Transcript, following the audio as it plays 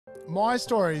My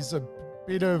story is a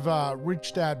bit of a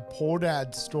rich dad, poor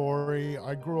dad story.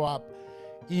 I grew up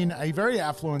in a very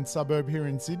affluent suburb here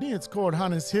in Sydney. It's called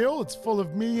Hunters Hill. It's full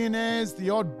of millionaires, the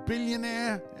odd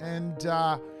billionaire, and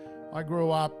I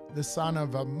grew up the son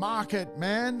of a market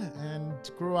man and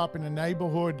grew up in a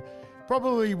neighbourhood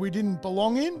probably we didn't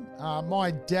belong in.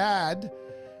 My dad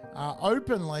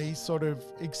openly sort of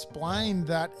explained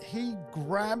that he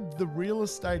grabbed the real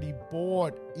estate he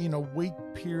bought in a weak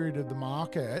period of the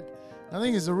market. I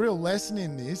think there's a real lesson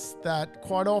in this, that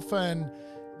quite often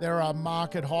there are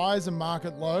market highs and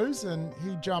market lows, and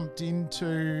he jumped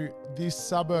into this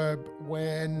suburb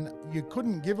when you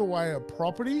couldn't give away a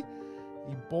property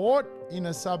he bought in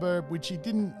a suburb which he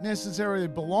didn't necessarily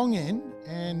belong in,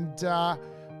 and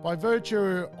by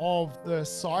virtue of the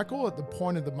cycle at the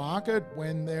point of the market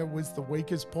when there was the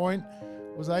weakest point,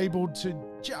 was able to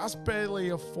just barely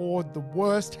afford the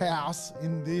worst house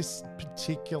in this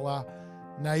particular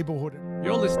neighbourhood.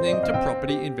 You're listening to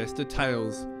Property Investor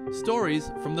Tales,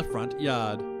 stories from the front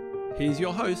yard. Here's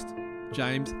your host,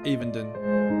 James Evenden.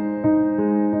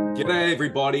 G'day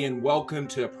everybody and welcome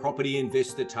to Property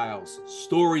Investor Tales,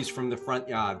 stories from the front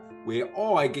yard, where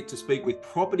I get to speak with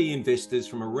property investors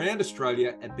from around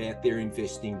Australia about their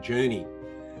investing journey.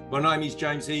 My name is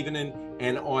James Evenden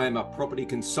and I am a property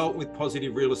consultant with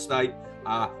Positive Real Estate.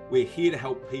 We're here to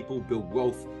help people build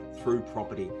wealth through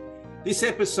property. This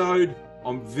episode,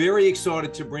 I'm very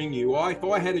excited to bring you. If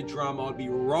I had a drum, I'd be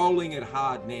rolling it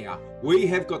hard now. We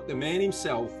have got the man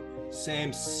himself,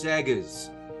 Sam Saggers.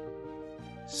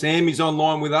 Sam is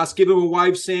online with us. Give him a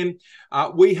wave, Sam.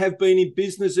 We have been in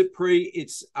business at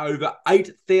It's over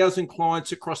 8,000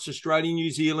 clients across Australia and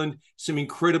New Zealand. Some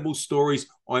incredible stories.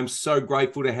 I'm so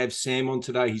grateful to have Sam on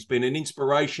today. He's been an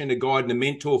inspiration, a guide and a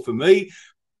mentor for me,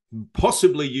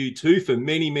 possibly you too, for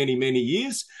many, many, many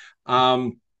years.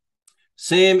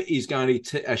 Sam is going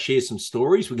to share some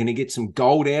stories. We're going to get some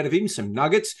gold out of him, some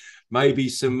nuggets, maybe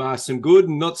some good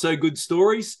and not so good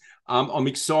stories. I'm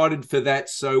excited for that.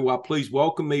 So please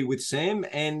welcome me with Sam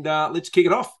and let's kick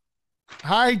it off.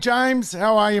 Hey, James.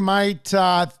 How are you, mate?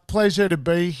 Pleasure to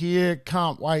be here.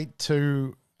 Can't wait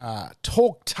to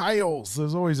talk tales.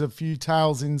 There's always a few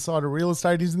tales inside of real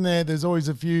estate, isn't there? There's always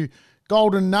a few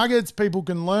golden nuggets people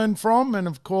can learn from. And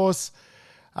of course,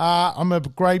 I'm a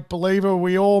great believer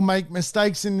we all make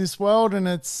mistakes in this world, and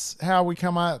it's how we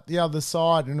come out the other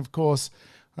side. And of course,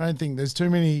 I don't think there's too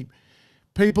many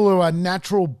people who are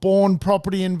natural born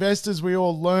property investors. We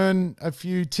all learn a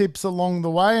few tips along the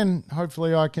way, and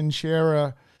hopefully I can share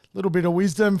a little bit of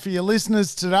wisdom for your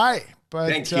listeners today. But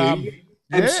thank you.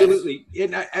 Absolutely.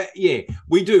 Yeah,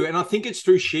 we do. And I think it's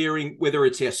through sharing, whether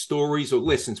it's our stories or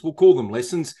lessons. We'll call them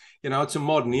lessons. You know, it's a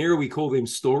modern era. We call them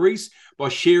stories. By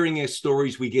sharing our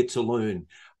stories, we get to learn.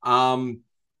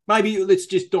 Maybe let's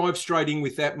just dive straight in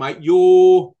with that, mate.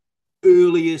 Your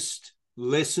earliest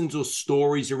lessons or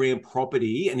stories around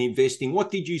property and investing.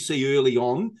 What did you see early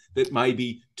on that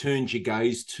maybe turned your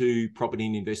gaze to property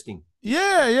and investing?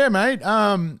 Yeah, mate.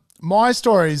 My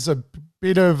story is a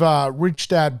bit of a rich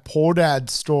dad, poor dad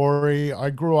story.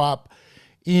 I grew up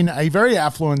in a very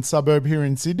affluent suburb here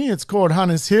in Sydney. It's called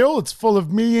Hunters Hill. It's full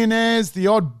of millionaires, the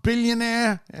odd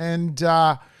billionaire, and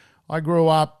I grew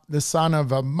up the son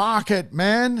of a market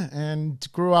man and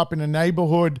grew up in a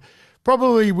neighbourhood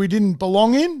probably we didn't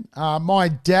belong in. My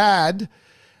dad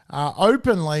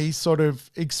openly sort of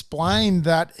explained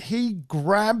that he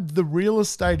grabbed the real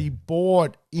estate he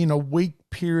bought in a weak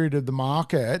period of the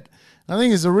market. I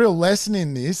think there's a real lesson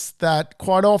in this, that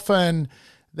quite often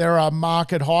there are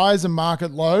market highs and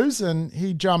market lows, and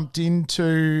he jumped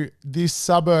into this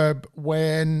suburb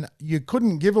when you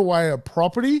couldn't give away a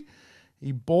property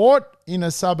he bought in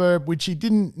a suburb which he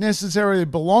didn't necessarily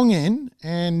belong in,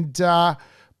 and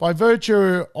by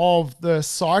virtue of the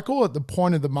cycle at the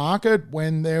point of the market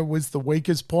when there was the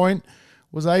weakest point,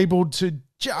 was able to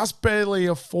just barely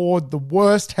afford the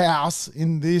worst house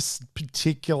in this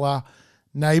particular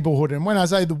neighbourhood. And when I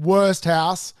say the worst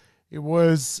house, it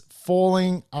was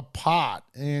falling apart.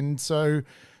 And so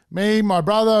me, my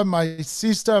brother, my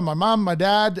sister, my mum, my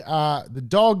dad, the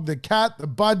dog, the cat, the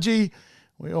budgie,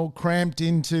 we all cramped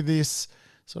into this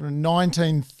sort of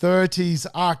 1930s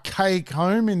archaic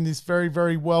home in this very,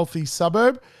 very wealthy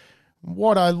suburb.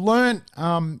 What I learnt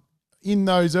in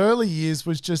those early years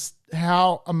was just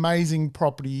how amazing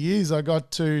property is. I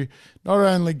got to not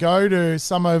only go to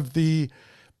some of the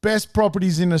best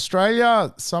properties in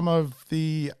Australia, some of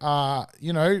the,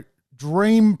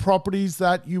 dream properties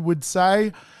that you would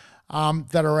say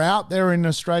that are out there in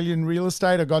Australian real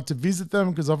estate. I got to visit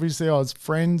them because obviously I was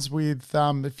friends with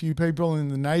a few people in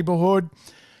the neighbourhood.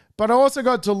 But I also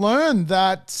got to learn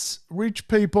that rich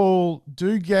people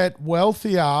do get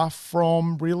wealthier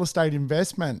from real estate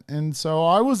investment. And so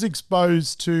I was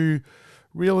exposed to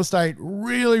real estate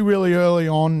really, really early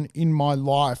on in my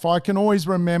life. I can always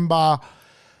remember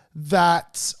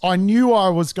that I knew I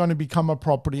was going to become a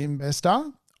property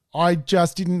investor. I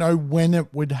just didn't know when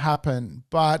it would happen.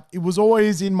 But it was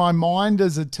always in my mind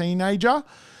as a teenager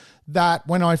that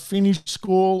when I finished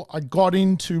school, I got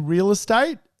into real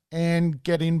estate and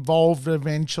get involved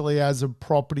eventually as a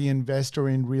property investor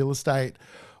in real estate.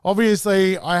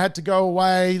 Obviously, I had to go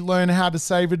away, learn how to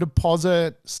save a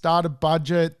deposit, start a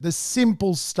budget, the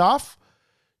simple stuff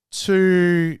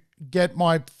to get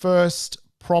my first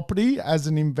property as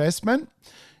an investment.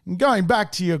 And going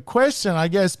back to your question, I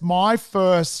guess my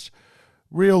first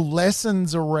real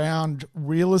lessons around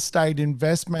real estate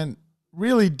investment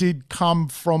really did come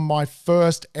from my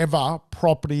first ever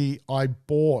property I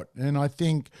bought. And I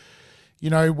think,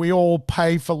 we all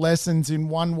pay for lessons in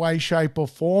one way, shape or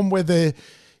form, whether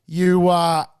you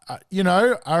are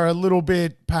a little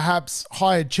bit perhaps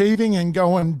high achieving and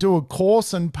go and do a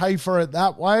course and pay for it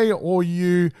that way, or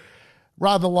you,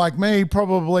 rather like me,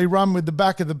 probably run with the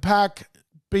back of the pack,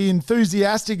 be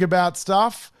enthusiastic about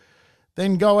stuff,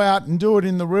 then go out and do it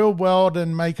in the real world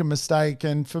and make a mistake.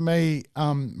 And for me,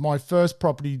 my first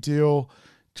property deal,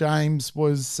 James,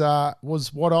 was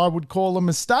what I would call a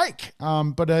mistake.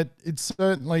 But it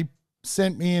certainly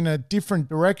sent me in a different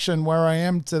direction where I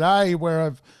am today, where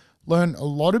I've learned a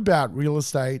lot about real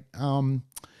estate. So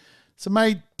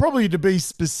mate, probably to be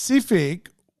specific,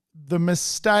 the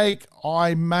mistake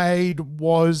I made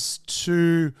was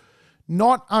to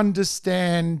not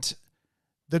understand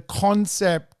the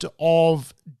concept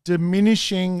of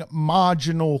diminishing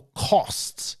marginal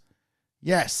costs.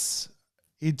 Yes,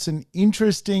 it's an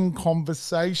interesting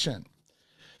conversation.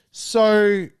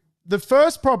 So the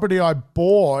first property I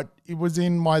bought, it was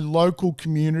in my local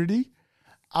community.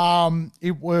 I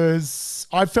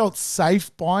felt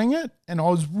safe buying it, and I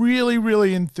was really,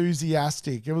 really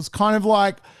enthusiastic. It was kind of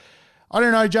like, I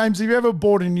don't know, James, have you ever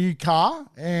bought a new car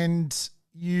and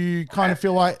you kind of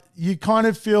feel like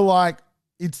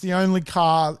it's the only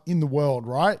car in the world,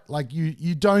 right? Like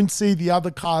you don't see the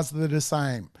other cars that are the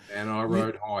same. And I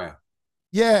rode higher.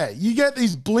 Yeah, you get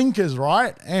these blinkers,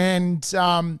 right? And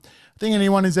I think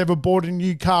anyone who's ever bought a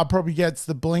new car probably gets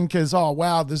the blinkers. Oh,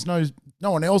 wow, there's no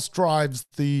one else drives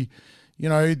the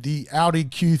Audi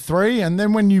Q3. And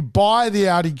then when you buy the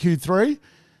Audi Q3,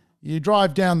 you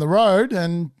drive down the road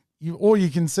and all you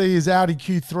can see is Audi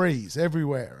Q3s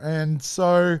everywhere. And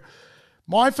so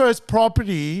my first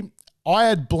property, I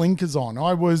had blinkers on.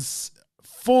 I was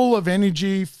full of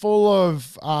energy, full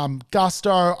of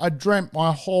gusto. I dreamt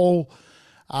my whole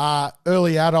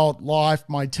early adult life,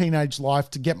 my teenage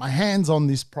life, to get my hands on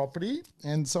this property.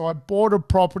 And so I bought a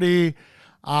property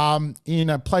in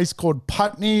a place called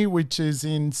Putney, which is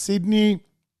in Sydney.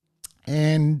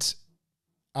 And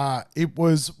it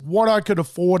was what I could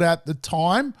afford at the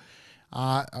time.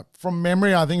 From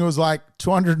memory, I think it was like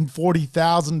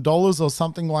 $240,000 or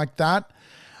something like that.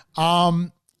 I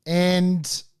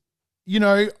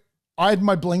had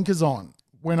my blinkers on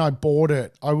when I bought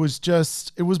it.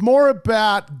 It was more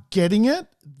about getting it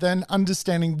than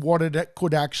understanding what it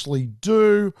could actually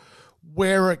do,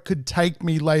 where it could take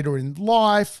me later in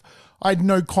life. I had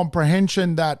no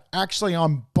comprehension that actually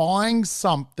I'm buying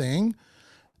something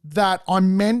that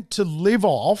I'm meant to live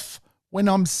off when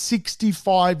I'm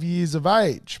 65 years of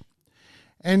age.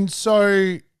 And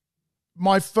so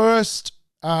my first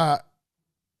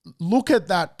look at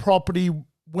that property,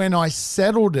 when I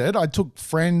settled it, I took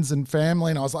friends and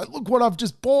family and I was like, look what I've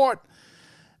just bought.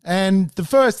 And the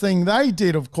first thing they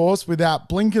did, of course, without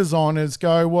blinkers on, is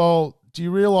go, well, do you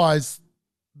realize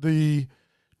the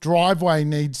driveway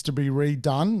needs to be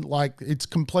redone? Like, it's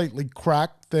completely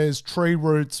cracked. There's tree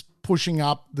roots pushing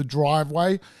up the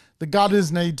driveway. The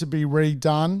gutters need to be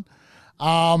redone.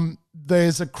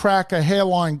 There's a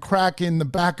hairline crack in the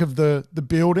back of the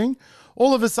building.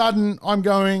 All of a sudden, I'm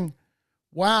going,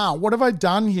 wow, what have I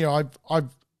done here?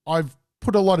 I've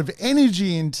put a lot of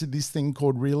energy into this thing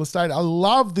called real estate. I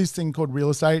love this thing called real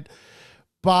estate,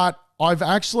 but I've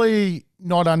actually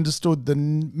not understood the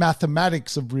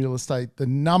mathematics of real estate, the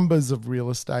numbers of real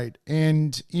estate.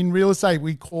 And in real estate,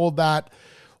 we call that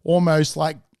almost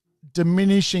like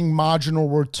diminishing marginal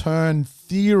return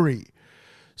theory.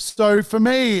 So for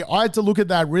me, I had to look at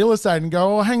that real estate and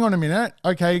go, oh, hang on a minute.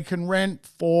 Okay, you can rent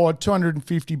for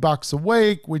 $250 a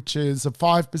week, which is a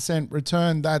 5%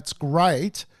 return. That's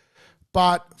great.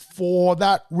 But for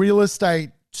that real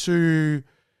estate to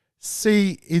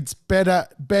see its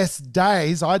best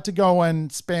days, I had to go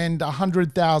and spend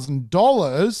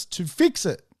 $100,000 to fix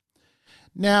it.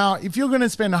 Now, if you're going to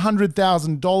spend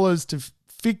 $100,000 to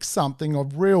fix something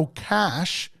of real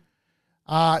cash,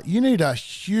 you need a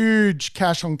huge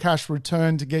cash on cash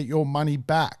return to get your money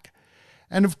back.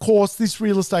 And of course, this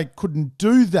real estate couldn't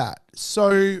do that.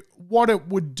 So what it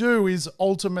would do is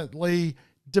ultimately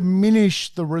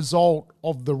diminish the result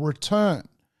of the return.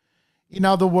 In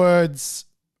other words,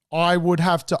 I would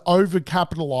have to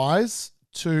overcapitalize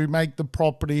to make the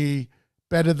property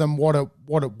better than what it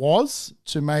was,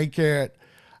 to make it,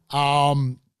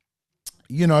 almost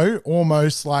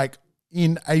like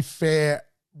in a fair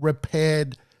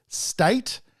repaired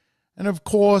state. And of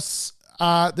course,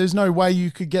 there's no way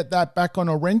you could get that back on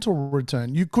a rental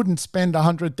return. You couldn't spend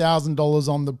 $100,000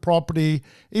 on the property.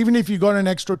 Even if you got an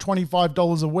extra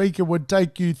 $25 a week, it would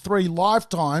take you 3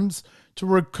 lifetimes to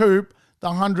recoup the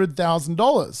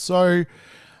 $100,000. So,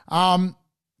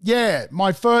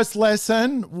 my first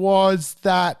lesson was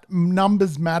that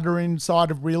numbers matter inside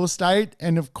of real estate.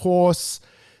 And of course,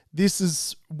 this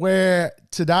is where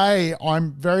today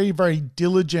I'm very, very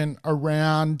diligent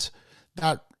around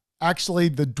that. Actually,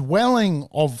 the dwelling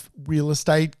of real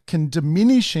estate can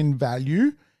diminish in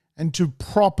value, and to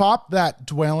prop up that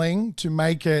dwelling to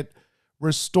make it,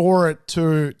 restore it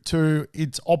to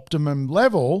its optimum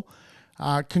level,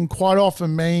 can quite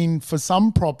often mean for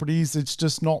some properties it's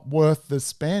just not worth the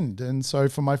spend. And so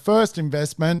for my first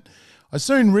investment, I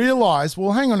soon realized,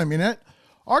 well, hang on a minute,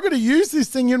 I got to use this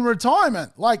thing in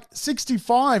retirement. Like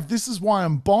 65, this is why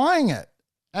I'm buying it.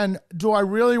 And do I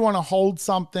really want to hold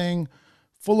something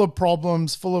full of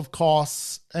problems, full of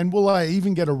costs, and will I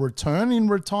even get a return in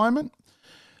retirement?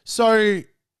 So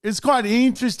it's quite an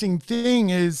interesting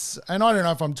thing is, and I don't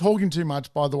know if I'm talking too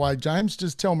much, by the way, James,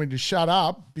 just tell me to shut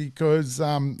up because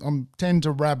I tend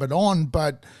to rabbit on.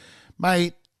 But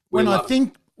mate, when I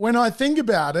think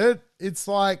about it, it's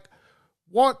like,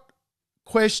 what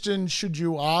question should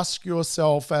you ask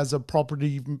yourself as a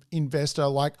property investor?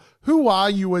 Like, who are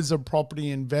you as a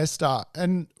property investor?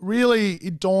 And really,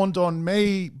 it dawned on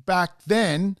me back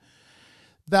then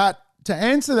that to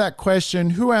answer that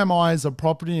question, who am I as a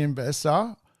property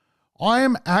investor? I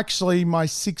am actually my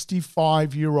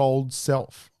 65-year-old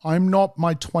self. I'm not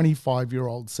my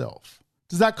 25-year-old self.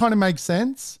 Does that kind of make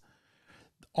sense?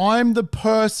 I'm the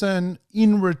person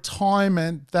in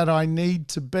retirement that I need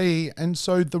to be. And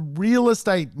so the real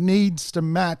estate needs to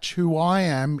match who I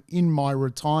am in my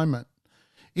retirement.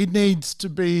 It needs to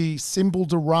be simple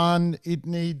to run. It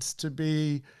needs to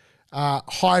be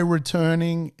high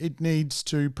returning. It needs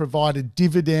to provide a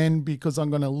dividend because I'm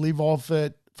going to live off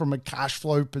it from a cash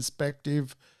flow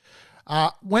perspective.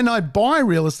 When I buy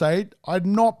real estate,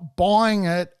 I'm not buying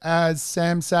it as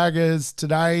Sam Saggers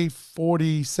today,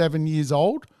 47 years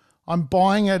old. I'm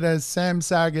buying it as Sam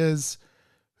Saggers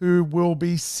who will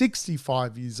be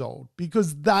 65 years old,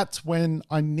 because that's when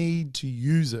I need to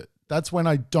use it. That's when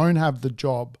I don't have the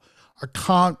job. I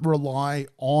can't rely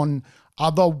on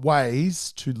other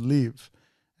ways to live.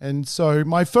 And so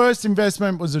my first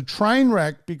investment was a train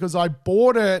wreck because I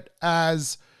bought it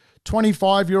as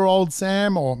 25-year-old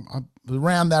Sam, or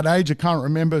around that age. I can't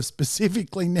remember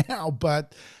specifically now,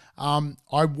 but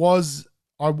I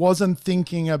wasn't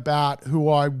thinking about who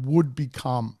I would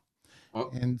become.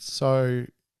 And so,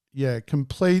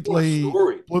 completely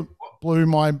blew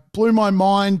my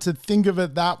mind to think of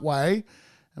it that way.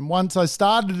 And once I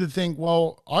started to think,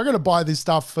 well, I got to buy this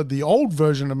stuff for the old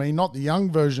version of me, not the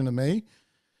young version of me,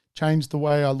 changed the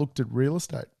way I looked at real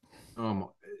estate.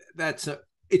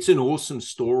 It's an awesome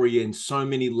story and so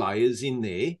many layers in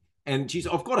there. And geez,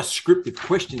 I've got a script of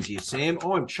questions here, Sam.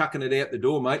 I'm chucking it out the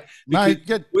door, mate. Mate,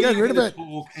 get rid of it.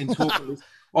 Talk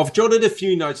I've jotted a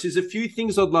few notes. There's a few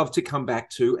things I'd love to come back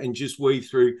to and just weave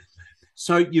through.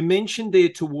 So you mentioned there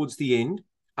towards the end,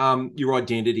 your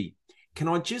identity.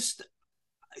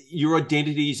 Your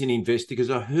identity as an investor, because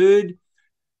I heard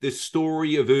the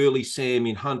story of early Sam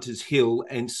in Hunters Hill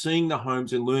and seeing the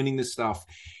homes and learning the stuff.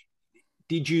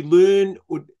 Did you learn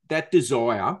that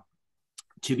desire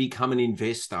to become an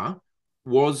investor?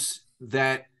 Was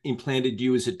that implanted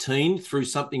you as a teen through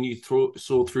something you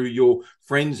saw through your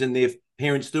friends and their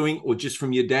parents doing, or just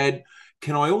from your dad?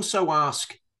 Can I also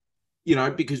ask,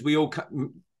 because we all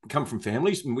come from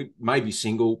families, and we may be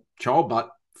single child,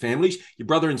 but families, your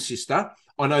brother and sister.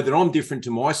 I know that I'm different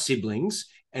to my siblings,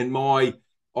 and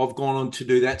I've gone on to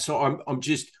do that. So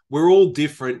we're all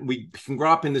different. We can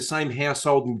grow up in the same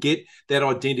household and get that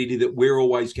identity that we're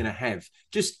always going to have.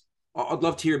 I'd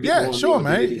love to hear a bit more. Yeah, sure,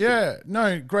 mate. Yeah,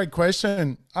 no, great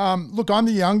question. Look, I'm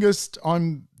the youngest.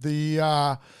 I'm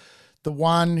the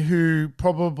one who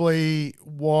probably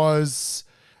was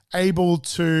able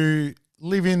to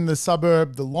live in the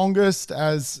suburb the longest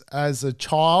as a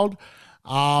child.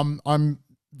 I'm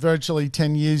virtually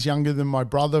 10 years younger than my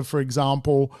brother, for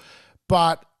example.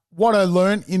 But what I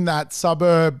learned in that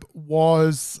suburb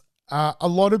was a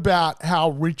lot about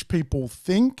how rich people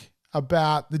think,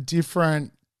 about the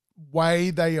different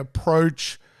way they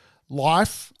approach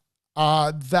life,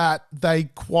 that they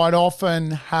quite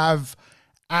often have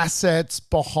assets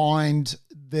behind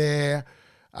their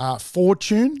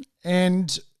fortune.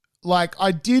 And like,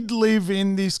 I did live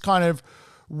in this kind of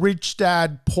rich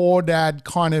dad, poor dad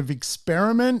kind of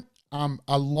experiment,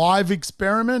 a live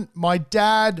experiment. My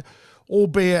dad,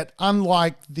 albeit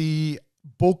unlike the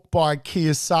book by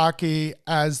Kiyosaki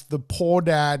as the poor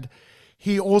dad,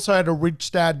 he also had a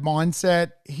rich dad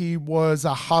mindset. He was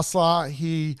a hustler.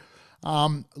 He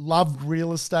loved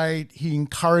real estate. He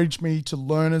encouraged me to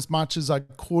learn as much as I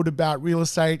could about real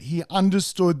estate. He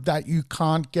understood that you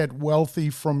can't get wealthy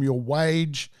from your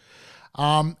wage.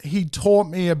 He taught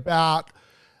me about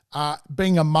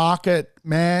being a market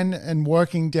man and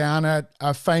working down at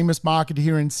a famous market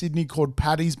here in Sydney called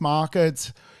Paddy's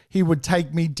Markets. He would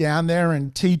take me down there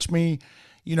and teach me,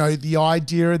 you know, the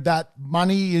idea that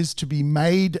money is to be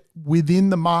made within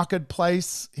the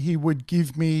marketplace. He would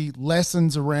give me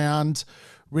lessons around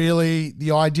really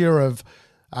the idea of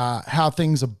how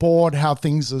things are bought, how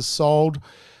things are sold.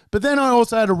 But then I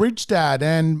also had a rich dad,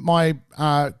 and my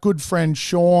good friend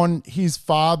Sean, his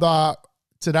father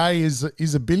today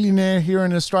is a billionaire here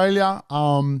in Australia.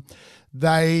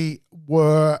 They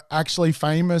were actually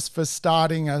famous for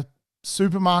starting a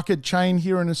supermarket chain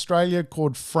here in Australia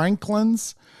called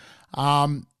Franklin's.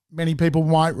 Many people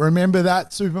might remember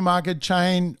that supermarket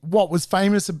chain. What was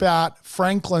famous about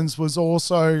Franklin's was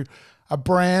also a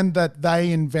brand that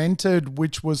they invented,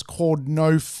 which was called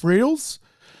No Frills.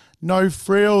 No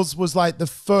Frills was like the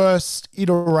first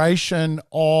iteration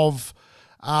of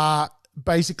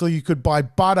basically you could buy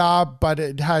butter, but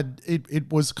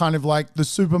it was kind of like the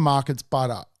supermarket's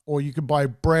butter, or you could buy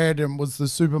bread and it was the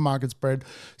supermarket's bread.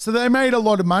 So they made a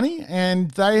lot of money,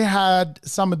 and they had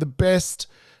some of the best,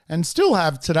 and still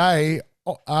have today,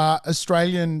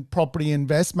 Australian property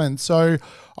investments. So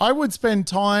I would spend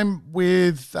time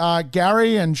with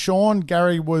Gary and Sean.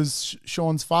 Gary was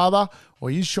Sean's father, or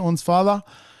is Sean's father.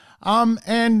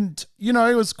 And, you know,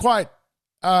 it was quite,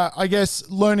 I guess,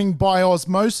 learning by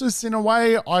osmosis in a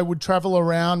way. I would travel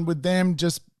around with them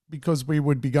just because we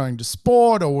would be going to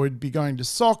sport or would be going to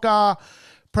soccer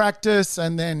practice.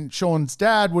 And then Sean's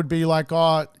dad would be like,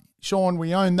 oh, Sean,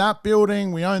 we own that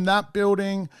building. We own that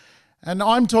building. And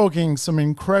I'm talking some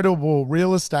incredible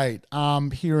real estate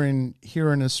here in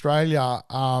Australia,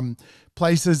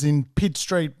 places in Pitt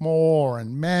Street Mall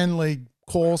and Manly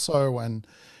Corso and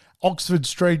Oxford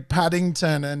Street,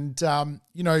 Paddington. And,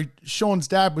 you know, Sean's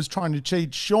dad was trying to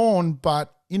cheat Sean,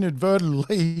 but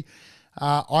inadvertently,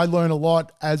 I learned a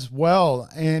lot as well.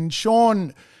 And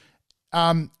Sean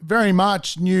very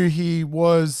much knew he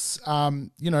was,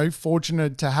 you know,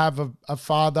 fortunate to have a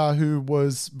father who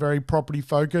was very property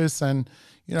focused. And,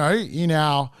 you know, in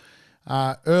our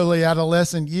early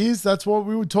adolescent years, that's what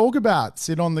we would talk about,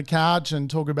 sit on the couch and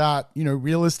talk about, you know,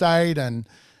 real estate and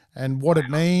what it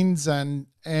means.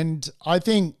 And I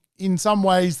think in some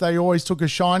ways they always took a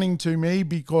shining to me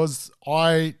because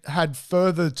I had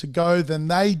further to go than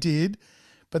they did,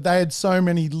 but they had so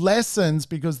many lessons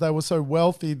because they were so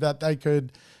wealthy that they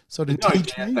could sort of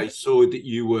teach me. They saw that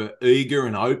you were eager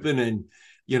and open and,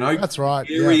 you know, that's right,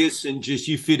 curious, and just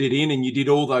you fitted in and you did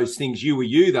all those things. You were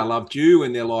you, they loved you,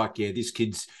 and they're like, yeah, this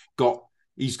kid's got,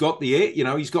 he's got the air, you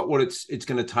know, he's got what it's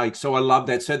going to take. So I love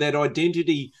that. So that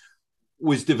identity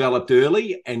was developed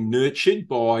early and nurtured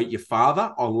by your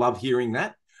father. I love hearing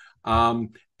that.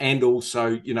 And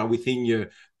also, you know, within your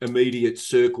immediate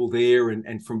circle there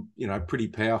and from, you know, pretty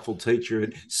powerful teacher, a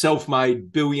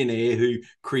self-made billionaire who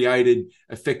created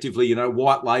effectively, you know,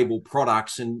 white label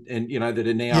products and you know, that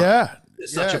are now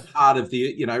such a part of the,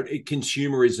 you know,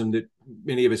 consumerism that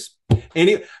many of us,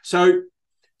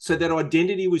 so that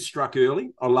identity was struck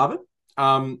early. I love it.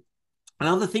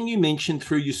 Another thing you mentioned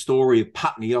through your story of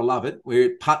Putney, I love it.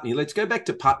 We're at Putney. Let's go back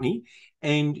to Putney.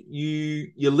 And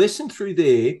your lesson through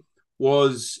there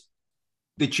was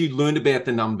that you learned about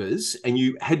the numbers, and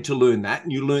you had to learn that,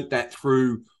 and you learned that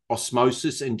through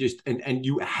osmosis and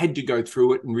you had to go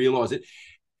through it and realize it.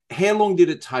 How long did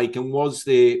it take? And was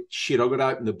there, I've got to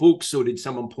open the books, or did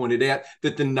someone point it out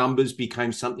that the numbers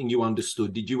became something you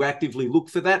understood? Did you actively look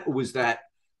for that, or was that?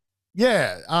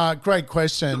 Yeah, great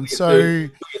question. So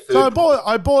I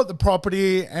bought the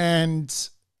property, and,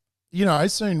 you know, I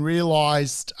soon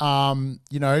realized,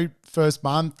 you know, first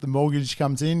month the mortgage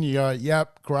comes in, you go,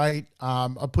 yep, great.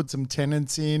 I put some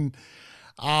tenants in,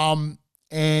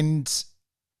 and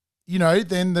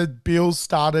then the bills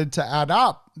started to add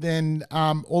up. Then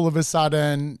all of a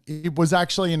sudden, it was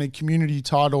actually in a community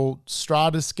title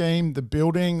strata scheme, the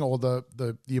building or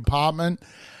the apartment.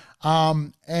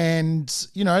 Then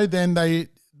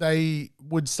they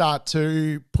would start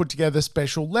to put together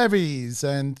special levies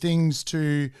and things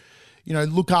to,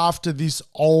 look after this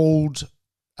old,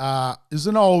 is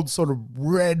an old sort of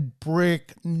red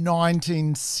brick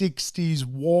 1960s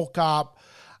walk up.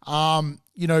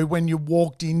 When you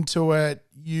walked into it,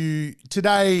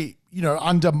 today,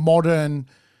 under modern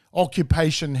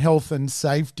occupation, health and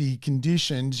safety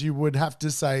conditions, you would have to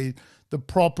say the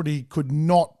property could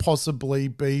not possibly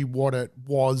be what it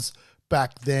was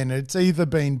back then. It's either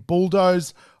been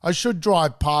bulldozed. I should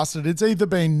drive past it. It's either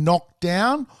been knocked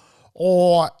down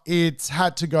or it's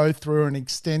had to go through an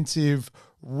extensive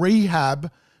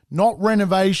rehab, not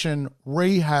renovation,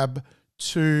 rehab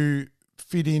to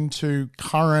fit into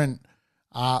current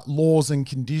laws and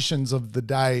conditions of the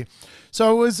day.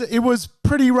 So it was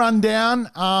pretty run down,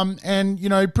 and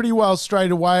pretty well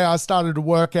straight away I started to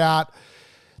work out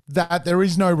that there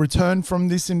is no return from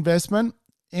this investment.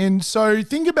 And so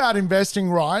think about investing,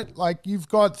 right? Like you've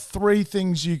got three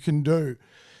things you can do.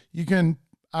 You can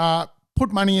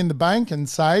put money in the bank and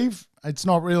save. It's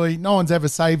not really, no one's ever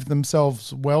saved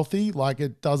themselves wealthy, like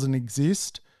it doesn't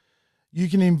exist. You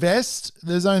can invest.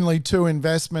 There's only two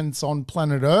investments on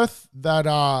planet Earth that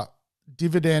are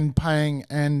dividend paying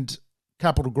and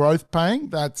capital growth paying.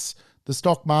 That's the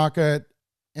stock market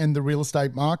and the real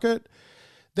estate market.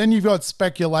 Then you've got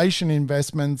speculation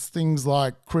investments, things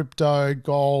like crypto,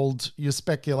 gold. You're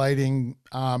speculating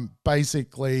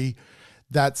basically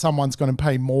that someone's going to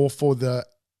pay more for the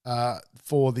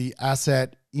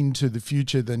asset into the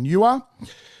future than you are.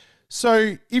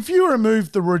 So if you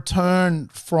remove the return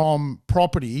from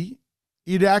property,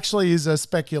 it actually is a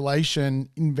speculation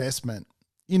investment.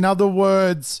 In other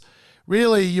words,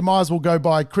 really, you might as well go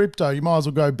buy crypto. You might as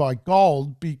well go buy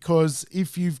gold, because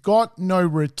if you've got no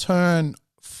return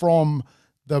from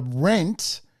the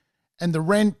rent and the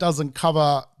rent doesn't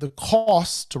cover the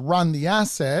cost to run the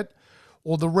asset,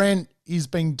 or the rent is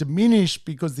being diminished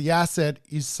because the asset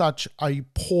is such a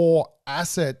poor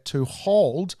asset to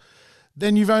hold,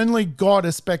 then you've only got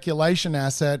a speculation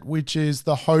asset, which is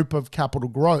the hope of capital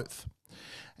growth.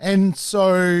 And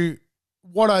so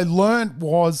what I learned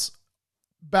was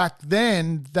back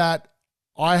then that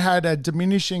I had a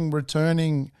diminishing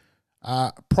returning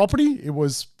property. It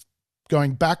was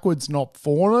going backwards, not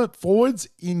forwards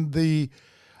in the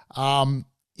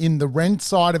rent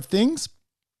side of things.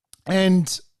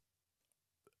 And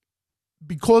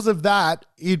because of that,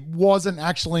 it wasn't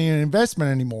actually an investment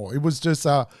anymore. It was just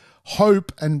a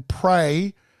hope and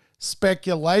pray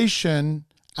speculation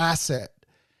asset.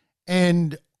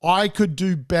 And I could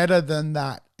do better than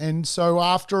that. And so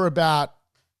after about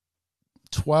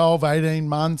 12, 18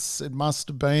 months, it must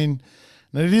have been,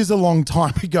 and it is a long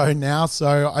time ago now,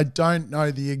 so I don't know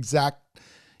the exact,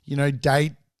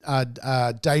 date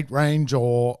range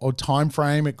or time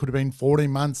frame. It could have been 14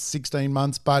 months, 16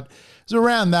 months, but it's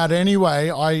around that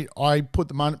anyway. I put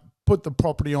the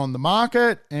property on the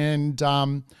market and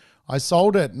I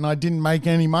sold it, and I didn't make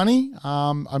any money.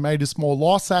 I made a small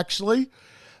loss actually,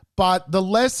 but the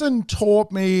lesson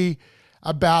taught me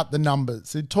about the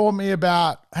numbers. It taught me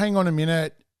about, hang on a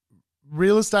minute,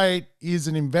 real estate is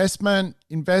an investment.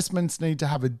 Investments need to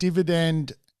have a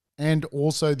dividend and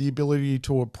also the ability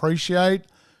to appreciate,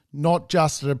 not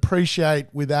just appreciate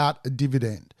without a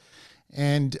dividend.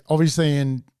 And obviously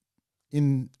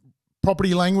in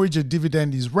property language, a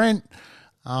dividend is rent.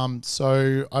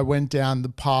 So I went down the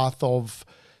path of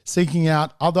seeking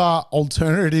out other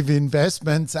alternative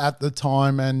investments at the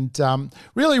time. And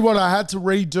really what I had to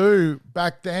redo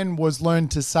back then was learn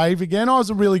to save again. I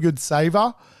was a really good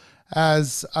saver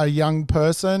as a young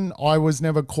person. I was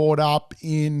never caught up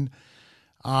in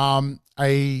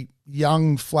a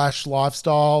young flash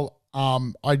lifestyle.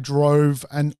 I drove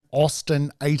an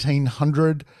Austin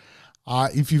 1800.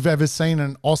 If you've ever seen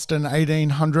an Austin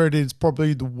 1800, it's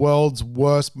probably the world's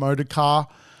worst motor car.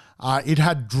 It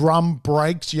had drum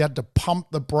brakes. You had to pump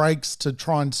the brakes to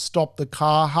try and stop the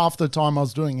car. Half the time I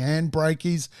was doing hand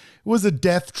brakies. It was a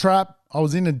death trap. I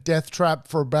was in a death trap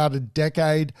for about a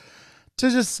decade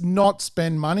to just not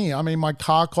spend money. I mean, my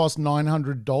car cost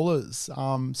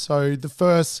 $900. So the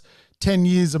first 10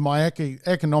 years of my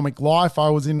economic life,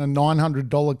 I was in a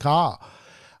 $900 car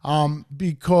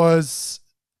because,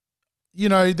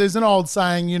 there's an old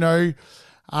saying,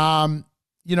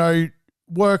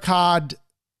 work hard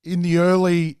in the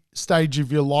early stage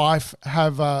of your life,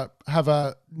 have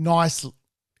a nice,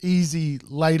 easy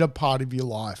later part of your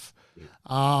life.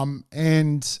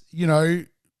 And,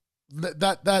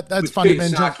 That's With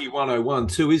fundamental. Kiyosaki 101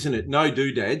 too, isn't it? No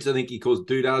doodads. I think he calls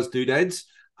doodads.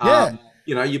 Yeah.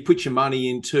 You put your money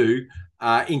into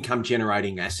income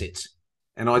generating assets.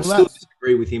 And I'd Well, still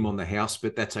disagree with him on the house,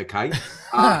 but that's okay.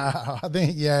 I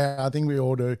think we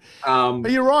all do. But Um,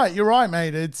 you're right,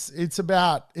 mate. It's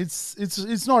about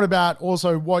it's not about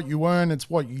also what you earn, it's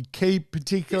what you keep,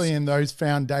 particularly in those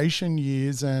foundation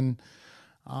years. And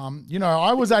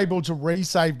I was able to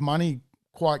resave money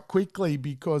quite quickly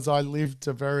because I lived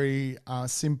a very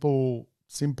simple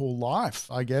life,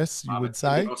 I guess you would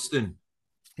say. Austin.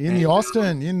 In the And,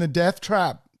 Austin, in the death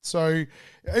trap. So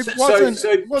it so, wasn't so,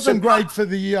 it so, wasn't great for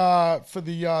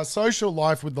the social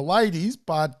life with the ladies,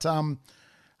 but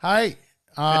hey,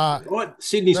 right,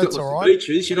 Sydney's got that's lots all of right.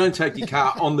 beaches. You don't take your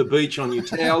car on the beach on your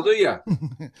towel, do you?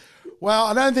 Well,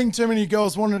 I don't think too many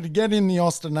girls wanted to get in the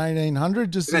Austin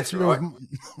 1800. Just That's a few right.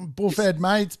 of bullfed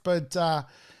mates, but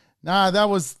no, that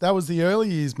was the early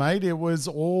years, mate. It was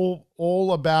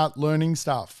all about learning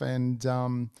stuff, and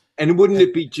And wouldn't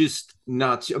it be just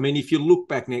nuts? I mean, if you look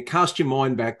back now, cast your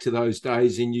mind back to those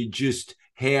days and you just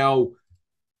how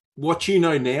what you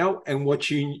know now and what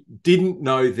you didn't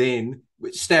know then,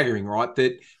 it's staggering, right?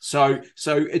 So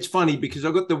it's funny because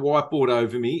I've got the whiteboard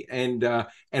over me and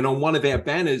on one of our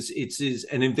banners it says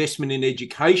an investment in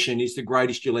education is the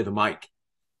greatest you'll ever make.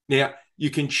 Now,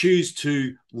 you can choose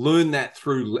to learn that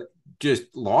through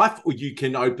just life, or you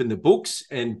can open the books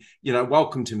and,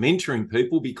 welcome to mentoring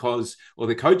people or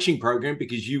the coaching program,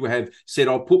 because you have said,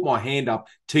 I'll put my hand up,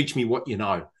 teach me what you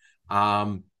know.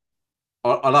 I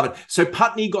love it. So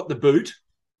Putney got the boot,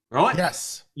 right?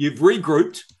 yes, You've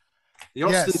regrouped. The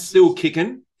Austin's still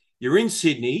kicking. You're in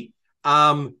Sydney.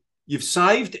 You've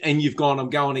saved and you've gone, I'm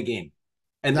going again.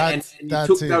 And you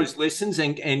took those lessons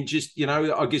and just,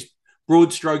 I guess,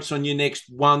 broad strokes on your next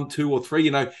 1, 2, or 3.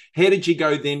 How did you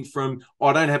go then from,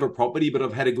 I don't have a property, but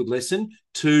I've had a good lesson,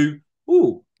 to,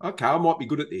 oh, okay, I might be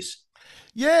good at this?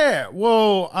 Yeah,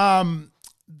 well,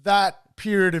 that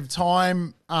period of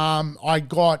time, I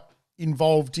got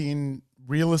involved in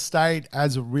real estate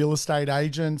as a real estate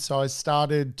agent. So I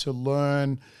started to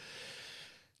learn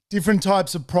different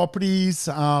types of properties.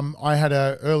 I had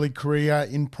an early career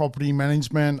in property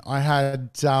management. I had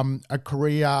a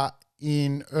career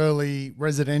in early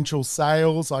residential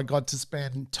sales. I got to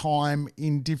spend time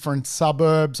in different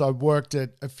suburbs. I worked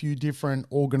at a few different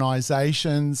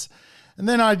organizations. And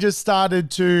then I just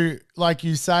started to, like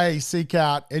you say, seek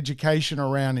out education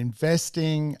around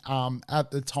investing. At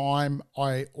the time,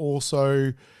 I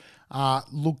also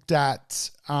looked at,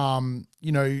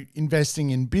 investing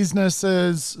in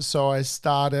businesses. So I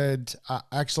started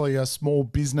actually a small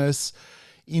business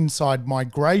inside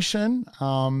migration.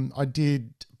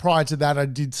 Prior to that, I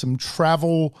did some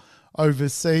travel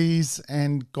overseas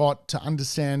and got to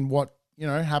understand what,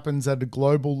 happens at a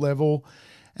global level.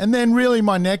 And then really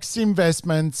my next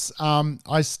investments,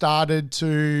 I started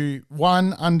to,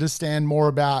 understand more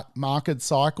about market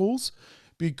cycles,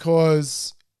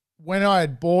 because when I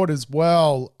had bought as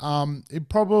well, it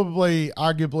probably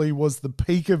arguably was the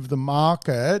peak of the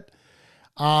market.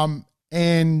 And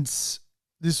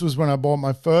this was when I bought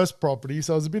my first property.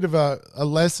 So it was a bit of a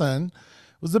lesson.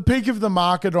 It was the peak of the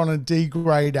market on a D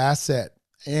grade asset.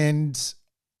 And,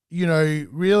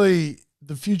 really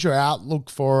the future outlook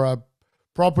for a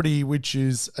property which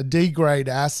is a D grade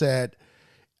asset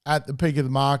at the peak of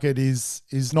the market is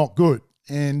not good.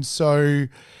 And so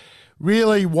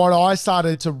really what I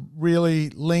started to really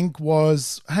link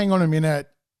was, hang on a minute,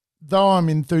 though I'm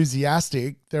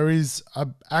enthusiastic, there is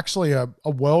actually a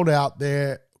world out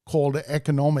there called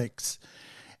economics.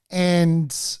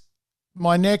 And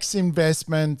my next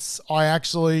investments, I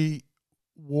actually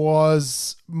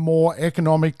was more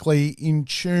economically in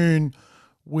tune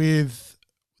with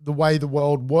the way the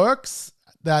world works,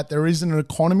 that there is an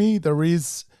economy, there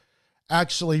is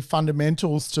actually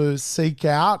fundamentals to seek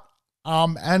out.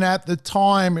 And at the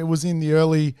time, it was in the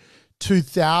early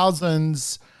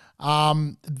 2000s,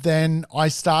 then I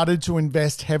started to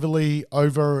invest heavily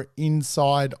over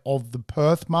inside of the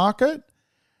Perth market.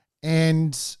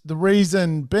 And the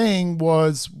reason being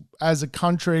was, as a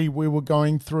country, we were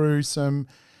going through some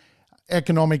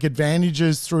economic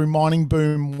advantages through mining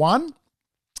boom 1.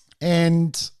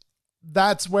 And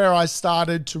that's where I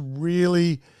started to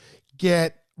really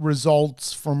get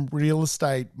results from real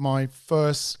estate. My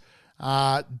first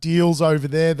deals over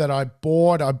there that I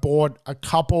bought a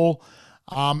couple.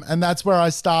 And that's where I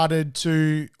started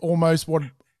to almost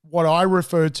what I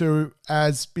refer to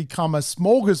as become a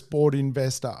smorgasbord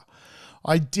investor.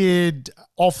 I did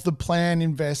off the plan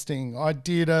investing. I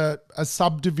did a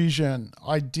subdivision.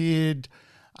 I did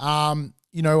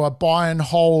a buy and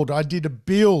hold. I did a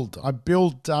build. I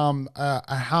built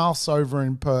a house over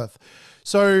in Perth.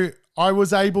 So I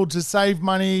was able to save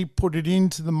money, put it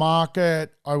into the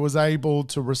market. I was able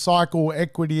to recycle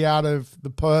equity out of the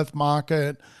Perth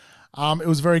market. It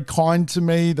was very kind to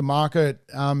me. The market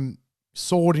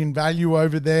soared in value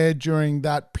over there during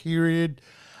that period.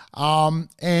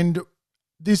 And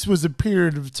this was a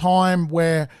period of time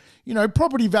where,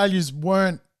 property values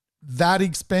weren't that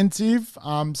expensive.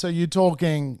 So you're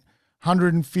talking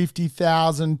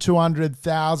 $150,000,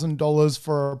 $200,000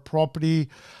 for a property.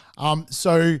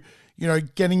 So,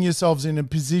 getting yourselves in a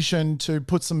position to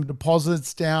put some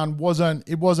deposits down wasn't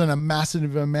a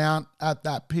massive amount at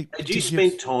that peak. Did you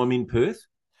spend time in Perth?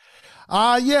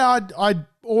 Yeah, I'd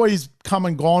always come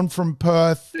and gone from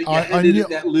Perth. So I knew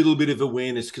that little bit of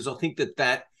awareness, because I think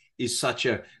that is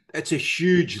that's a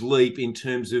huge leap in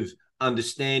terms of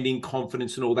understanding,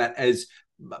 confidence and all that, as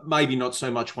maybe not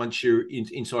so much once you're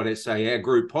inside, say, our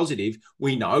group Positive.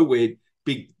 We know we're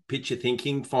big picture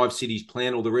thinking, 5 cities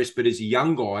plan, all the rest. But as a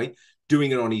young guy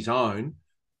doing it on his own,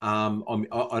 I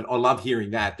love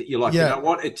hearing that you're like, you know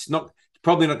what, it's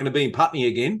probably not going to be in Putney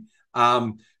again.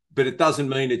 But it doesn't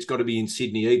mean it's got to be in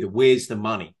Sydney either. Where's the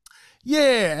money?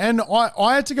 Yeah, and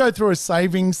I had to go through a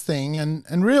savings thing.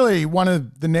 And really one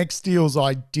of the next deals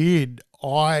I did,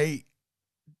 I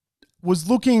was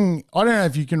looking, I don't know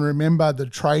if you can remember the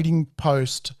Trading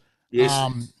Post. Yes.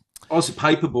 I was a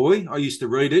paper boy. I used to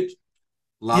read it.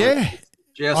 Love it.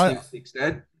 Jousting sticks,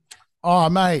 Dad. Oh,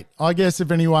 mate, I guess if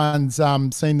anyone's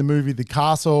seen the movie The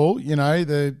Castle,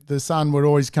 the son would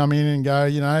always come in and go,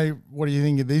 what do you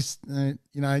think of this?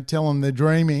 Tell them they're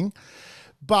dreaming.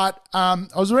 But I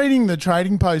was reading the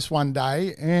Trading Post one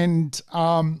day, and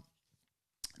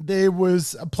there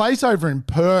was a place over in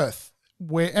Perth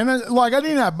where, I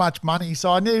didn't have much money,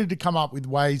 so I needed to come up with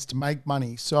ways to make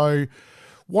money. So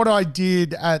what I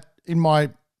did in my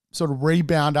sort of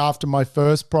rebound after my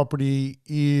first property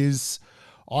is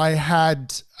I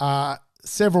had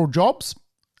several jobs.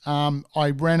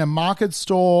 I ran a market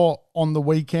store on the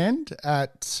weekend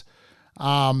at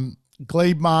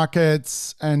Glebe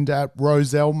Markets and at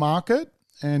Rozelle Market,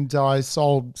 and I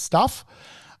sold stuff.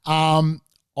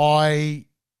 I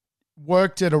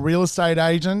worked at a real estate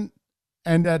agent,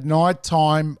 and at night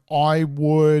time I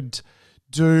would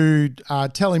do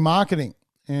telemarketing.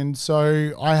 And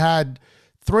so I had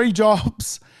 3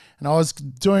 jobs, and I was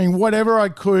doing whatever I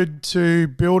could to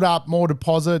build up more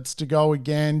deposits to go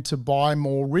again to buy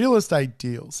more real estate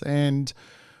deals. And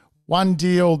one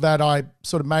deal that I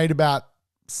sort of made about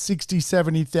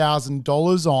 $60,000,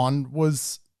 $70,000 on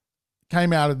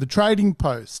came out of the Trading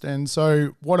Post. And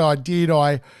so what I did,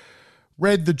 I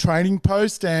read the Trading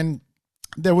Post, and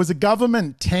there was a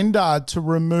government tender to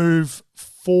remove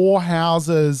 4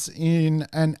 houses in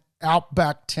an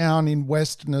outback town in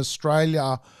Western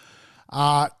Australia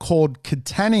called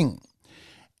Katanning.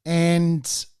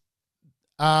 And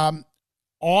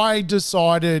I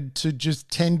decided to just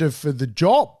tender for the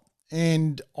job.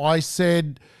 And I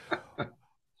said,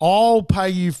 I'll pay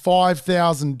you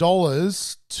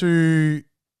 $5,000 to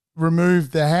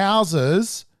remove the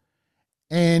houses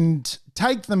and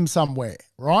take them somewhere,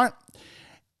 right?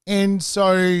 And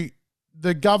so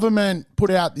the government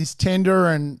put out this tender,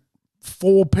 and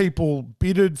 4 people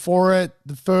bidded for it.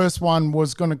 The first one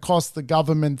was going to cost the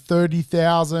government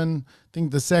 $30,000. I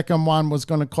think the second one was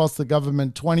going to cost the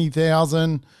government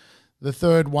 $20,000. The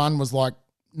third one was like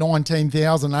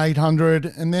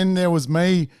 $19,800. And then there was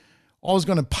me. I was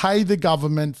going to pay the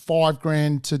government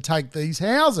 $5,000 to take these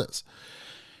houses.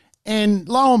 And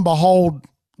lo and behold,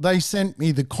 they sent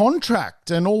me the contract,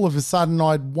 and all of a sudden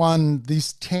I'd won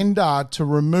this tender to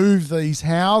remove these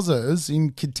houses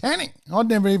in Katanning. I'd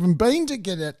never even been to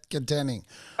Katanning.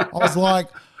 I was like,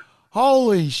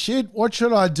 holy shit, what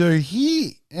should I do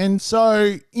here? And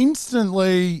so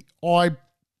instantly I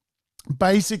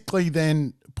basically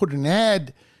then put an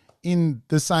ad in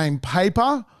the same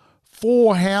paper,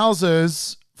 4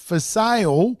 houses for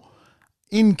sale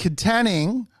in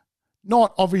Katanning.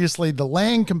 Not obviously the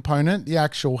land component, the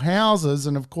actual houses.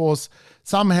 And of course,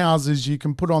 some houses you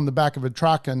can put on the back of a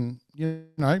truck and,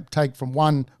 take from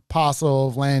one parcel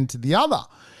of land to the other.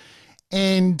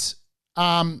 And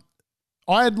I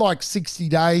had like 60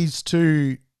 days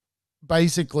to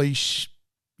basically,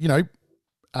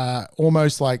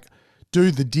 almost like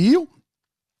do the deal.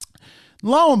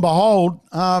 Lo and behold,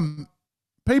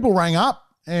 people rang up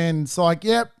and it's like,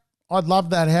 yep, I'd love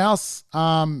that house.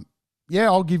 Yeah,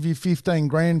 I'll give you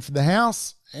 $15,000 for the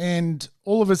house. And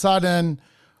all of a sudden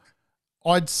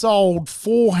I'd sold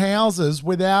 4 houses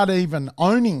without even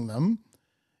owning them,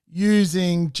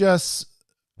 using just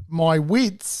my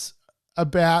wits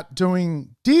about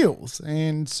doing deals.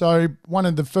 And so one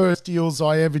of the first deals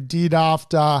I ever did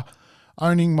after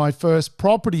owning my first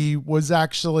property was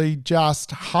actually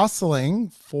just hustling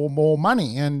for more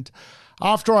money. And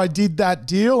after I did that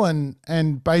deal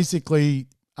and basically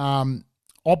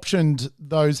optioned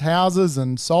those houses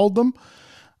and sold them,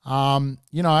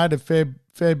 you know, I had a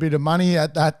fair bit of money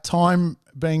at that time,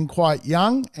 being quite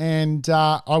young, and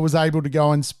I was able to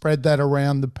go and spread that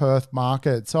around the Perth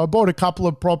market. So I bought a couple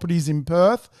of properties in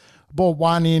Perth, bought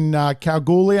one in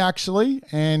Kalgoorlie actually,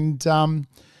 and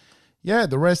yeah,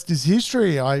 the rest is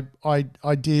history. I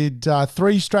did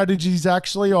 3 strategies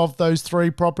actually of those 3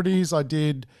 properties. I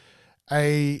did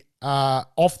a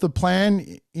off the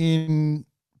plan in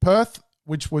Perth,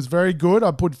 which was very good.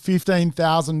 I put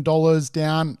 $15,000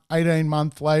 down. 18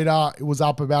 months later, it was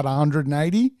up about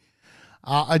 180.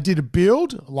 I did a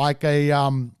build, like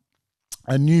a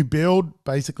new build,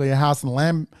 basically a house and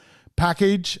land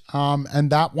package,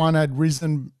 and that one had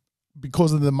risen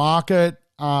because of the market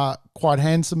quite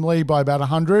handsomely by about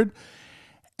 100.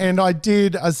 And I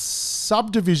did a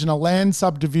subdivision, a land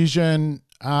subdivision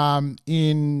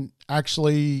in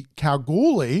actually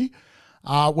Kalgoorlie,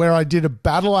 where I did a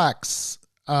battle axe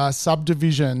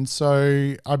subdivision.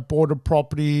 So I bought a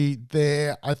property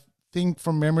there. I think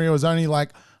from memory, it was only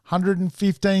like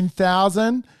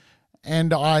 115,000,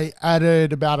 and I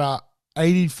added about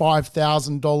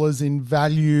 $85,000 in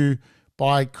value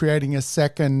by creating a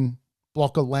second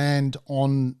block of land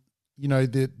on, you know,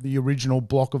 the original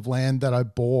block of land that I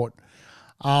bought.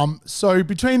 So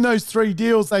between those 3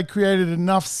 deals, they created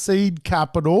enough seed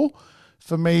capital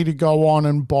for me to go on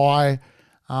and buy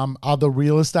other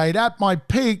real estate. At my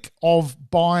peak of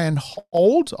buy and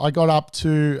hold, I got up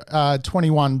to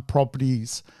 21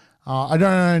 properties. I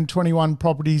don't own 21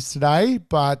 properties today,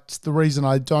 but the reason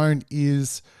I don't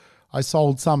is I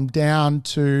sold some down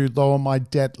to lower my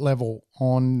debt level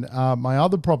on my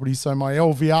other properties. So my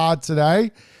LVR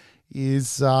today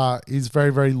is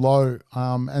very, very low,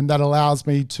 and that allows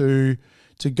me to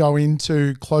go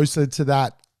into closer to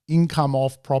that income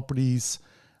off properties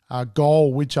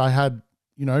goal, which I had,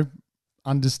 you know,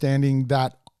 understanding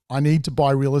that I need to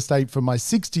buy real estate for my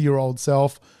 60-year-old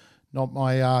self, not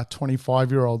my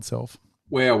 25-year-old self.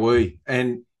 Wowee.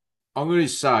 And I'm going to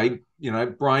say, you know,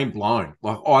 brain blown.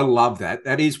 Like, I love that.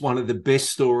 That is one of the best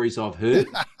stories I've heard.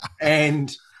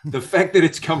 And the fact that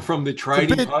it's come from the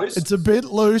trading post. It's a bit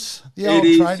loose, the old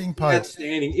trading post.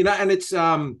 Outstanding. You know, and it's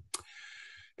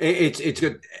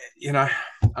good, you know,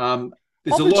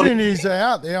 there's opportunities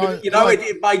out there. You know,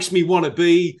 it makes me want to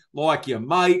be like your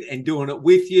mate and doing it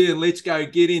with you. And let's go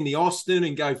get in the Austin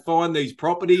and go find these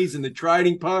properties and the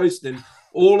trading post and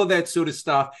all of that sort of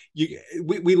stuff.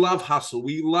 We love hustle.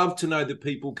 We love to know that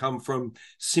people come from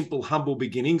simple, humble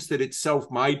beginnings, that it's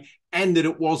self-made, and that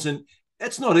it wasn't.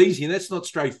 That's not easy and that's not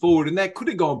straightforward. And that could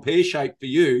have gone pear-shaped for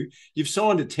you. You've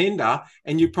signed a tender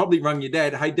and you've probably rung your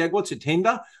dad. Hey, Dad, what's a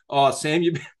tender? Oh, Sam,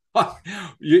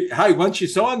 hey, once you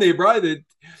sign there, bro, the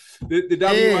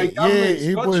WA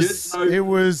government's got you. So. It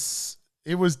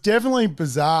was definitely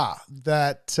bizarre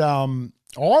that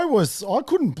I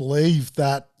couldn't believe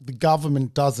that the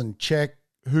government doesn't check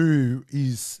who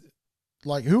is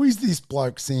this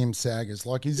bloke Sam Saggers?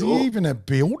 Like, is he even a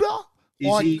builder?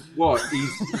 Is he what?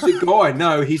 He's a guy.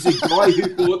 No, he's a guy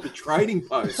who bought the trading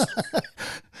post.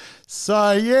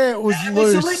 So yeah, it was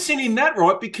loose. There's a lesson in that,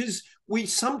 right? Because we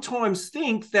sometimes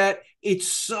think that it's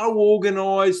so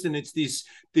organized and it's this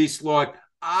like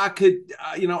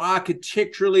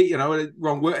architecturally,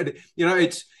 wrong word.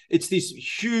 It's this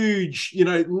huge,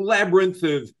 labyrinth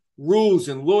of rules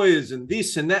and lawyers and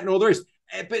this and that and all the rest.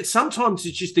 But sometimes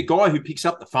it's just a guy who picks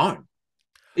up the phone.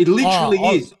 It literally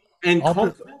is. And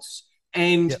confidence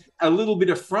and a little bit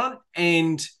of front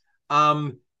and,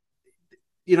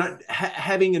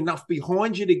 having enough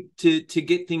behind you to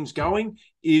get things going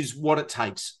is what it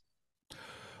takes.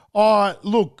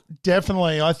 Look,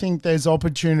 definitely. I think there's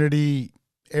opportunity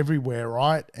everywhere,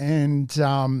 right? And,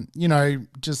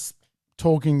 just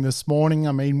talking this morning,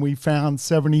 I mean, we found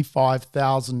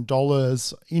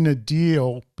 $75,000 in a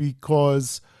deal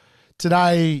because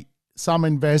today some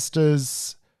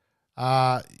investors,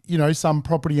 some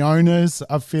property owners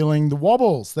are feeling the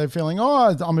wobbles. They're feeling,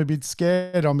 I'm a bit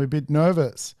scared, I'm a bit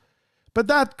nervous. But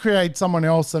that creates someone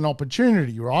else an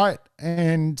opportunity, right?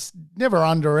 And never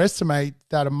underestimate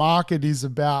that a market is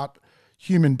about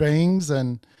human beings,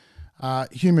 and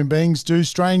human beings do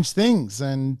strange things.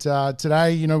 And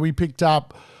today, we picked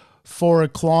up for a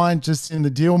client just in the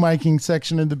deal-making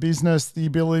section of the business the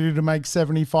ability to make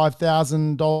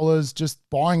 $75,000 just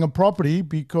buying a property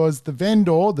because the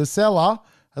vendor, the seller,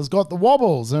 has got the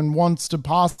wobbles and wants to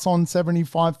pass on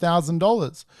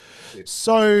 $75,000. Yep.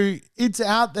 So it's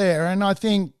out there. And I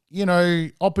think,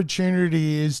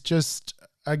 opportunity is just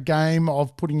a game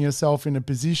of putting yourself in a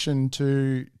position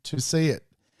to see it.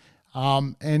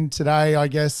 And today, I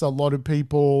guess a lot of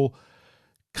people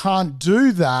can't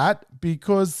do that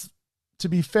because, to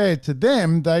be fair to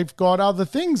them, they've got other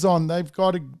things on. They've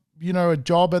got a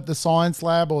job at the science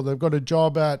lab, or they've got a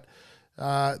job at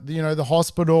the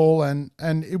hospital, and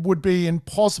it would be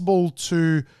impossible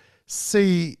to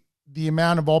see the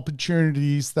amount of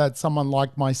opportunities that someone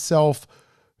like myself,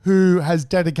 who has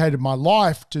dedicated my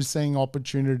life to seeing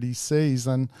opportunity, sees.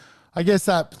 And I guess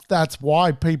that's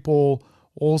why people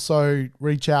also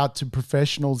reach out to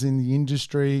professionals in the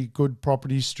industry, good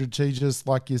property strategists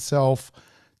like yourself,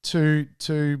 to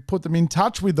put them in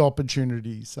touch with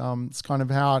opportunities. It's kind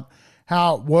of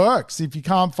how it works. If you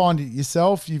can't find it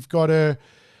yourself, you've got to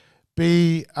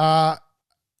be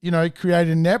create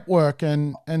a network,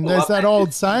 and there's that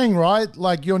old saying, right?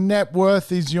 Like, your net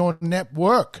worth is your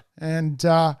network. And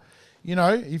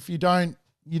if you don't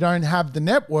have the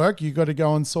network, you got to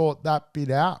go and sort that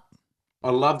bit out. I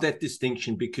love that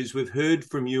distinction, because we've heard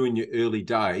from you in your early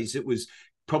days. It was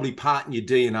probably part in your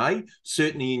DNA,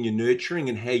 certainly in your nurturing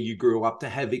and how you grew up, to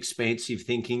have expansive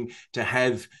thinking, to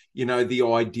have, the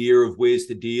idea of where's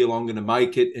the deal, I'm going to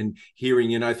make it, and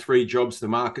hearing, 3 jobs, the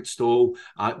market stall,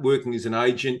 working as an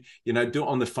agent, do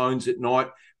on the phones at night.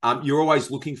 You're always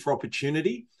looking for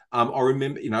opportunity. I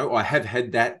remember, I have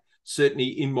had that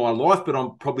certainly in my life, but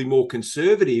I'm probably more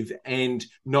conservative and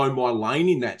know my lane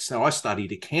in that. So I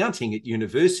studied accounting at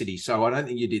university. So I don't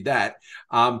think you did that.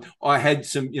 I had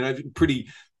some, pretty,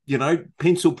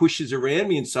 pencil pushers around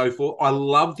me and so forth. I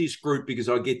love this group because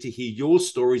I get to hear your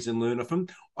stories and learn of them.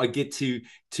 I get to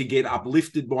get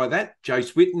uplifted by that.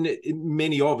 Jace Witten,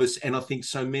 many of us, and I think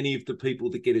so many of the people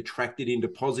that get attracted into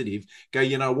positive go,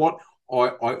 you know what?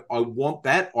 I want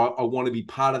that. I want to be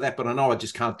part of that, but I know I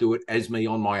just can't do it as me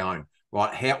on my own,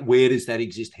 right? Where does that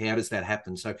exist? How does that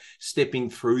happen? So stepping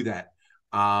through that,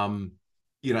 and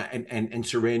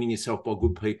surrounding yourself by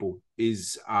good people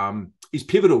is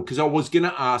pivotal. Because I was going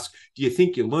to ask, do you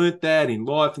think you learnt that in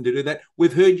life and to do that?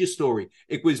 We've heard your story.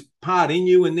 It was part in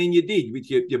you, and then you did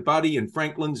with your buddy and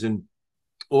Franklin's and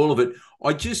all of it.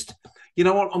 I just, you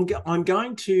know what? I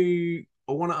want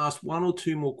to ask 1 or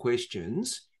 2 more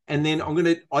questions. And then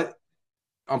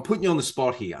I'm putting you on the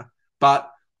spot here,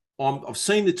 but I've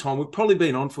seen the time. We've probably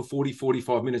been on for 40,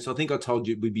 45 minutes. I think I told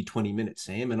you it would be 20 minutes,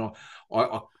 Sam. And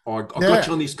I got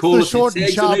you on this call. Short and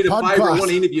sharp podcast. I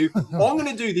want to interview. I'm going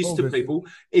to do this to people.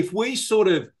 If we've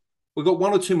got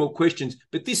 1 or 2 more questions,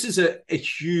 but this is a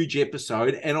huge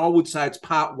episode. And I would say it's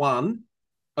part 1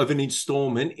 of an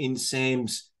installment in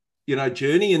Sam's,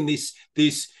 journey. And this,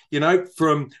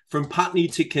 from Putney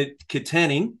to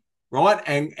Katanning, right?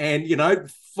 And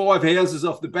 5 houses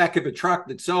off the back of a truck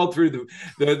that sold through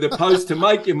the post to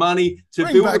make your money, to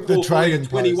build a portfolio of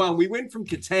 21. Post. We went from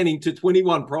Katanning to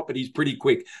 21 properties pretty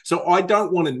quick. So I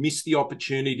don't want to miss the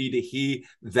opportunity to hear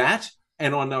that.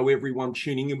 And I know everyone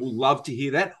tuning in will love to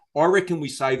hear that. I reckon we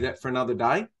save that for another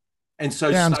day. And so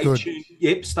stay tuned.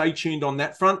 Yep, stay tuned on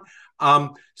that front.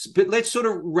 But let's sort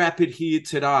of wrap it here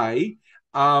today.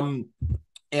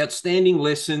 Outstanding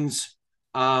lessons.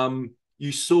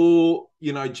 You saw,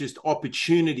 just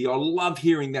opportunity. I love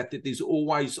hearing that there's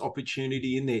always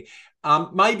opportunity in there.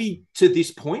 Maybe to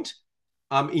this point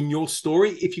in your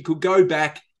story, if you could go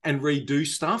back and redo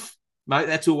stuff, mate,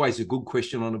 that's always a good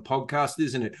question on a podcast,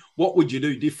 isn't it? What would you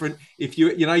do different if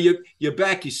you're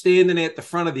back, you're standing out the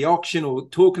front of the auction or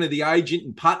talking to the agent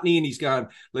in Putney and he's going,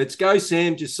 let's go,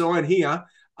 Sam, just sign here.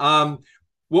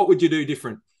 What would you do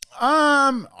different?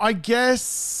 I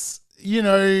guess,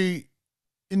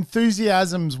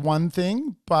 enthusiasm's one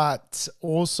thing, but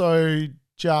also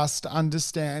just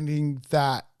understanding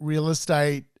that real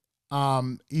estate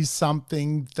is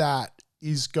something that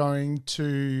is going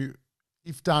to,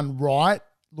 if done right,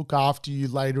 look after you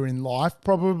later in life.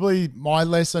 Probably my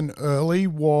lesson early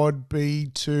would be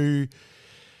to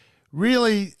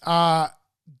really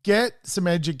get some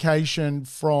education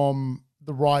from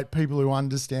the right people who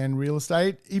understand real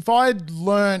estate. If I'd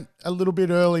learned a little bit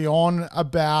early on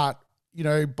about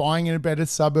buying in a better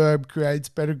suburb creates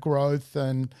better growth,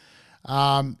 and,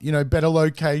 better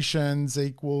locations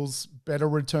equals better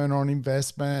return on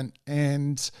investment,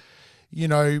 and,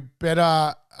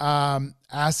 better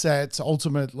assets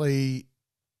ultimately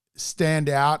stand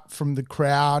out from the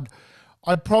crowd,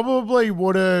 I probably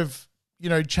would have,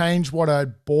 changed what I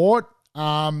bought.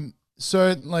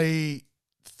 Certainly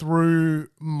through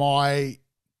my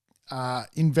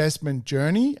investment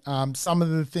journey, some of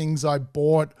the things I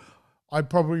bought, I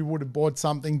probably would have bought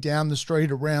something down the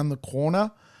street around the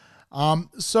corner.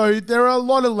 So there are a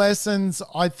lot of lessons.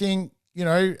 I think,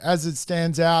 as it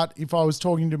stands out, if I was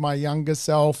talking to my younger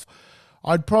self,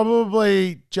 I'd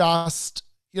probably just,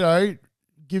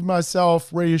 give myself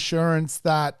reassurance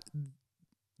that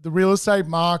the real estate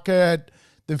market,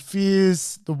 the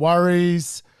fears, the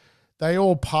worries, they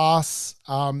all pass.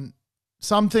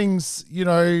 Some things,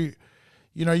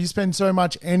 you spend so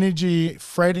much energy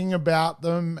fretting about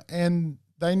them and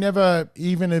they never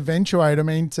even eventuate. I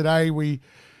mean, today we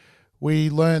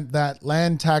learned that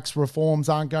land tax reforms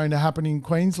aren't going to happen in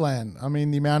Queensland. I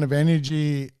mean, the amount of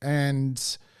energy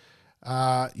and,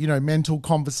 mental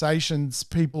conversations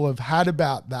people have had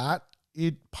about that,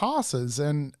 it passes.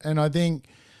 And I think,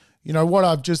 what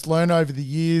I've just learned over the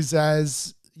years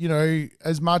as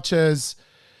much as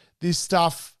this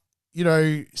stuff,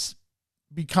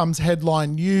 becomes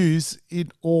headline news,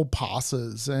 it all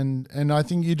passes. And I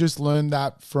think you just learn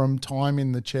that from time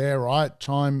in the chair, right?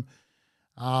 Time,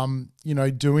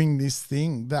 doing this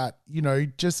thing that,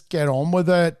 just get on with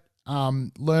it.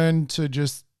 Learn to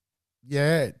just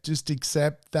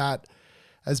accept that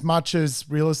as much as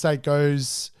real estate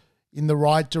goes in the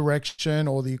right direction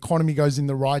or the economy goes in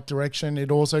the right direction, it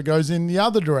also goes in the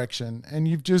other direction. And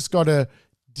you've just got to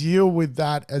deal with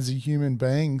that as a human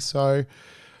being. So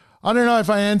I don't know if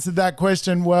I answered that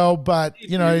question well, but,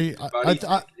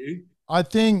 I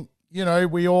think,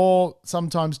 we all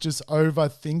sometimes just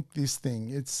overthink this thing.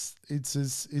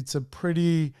 It's a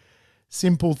pretty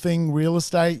simple thing, real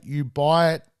estate. You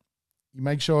buy it, you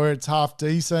make sure it's half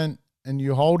decent and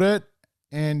you hold it.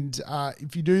 And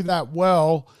if you do that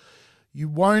well, you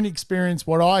won't experience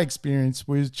what I experienced,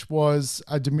 which was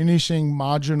a diminishing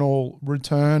marginal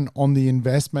return on the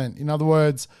investment. In other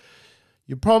words,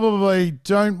 you probably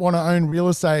don't want to own real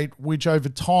estate, which over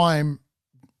time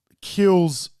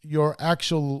kills your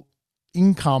actual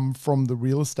income from the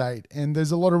real estate. And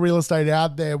there's a lot of real estate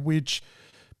out there which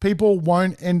people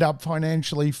won't end up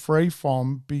financially free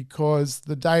from, because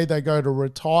the day they go to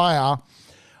retire,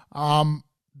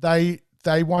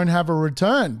 they won't have a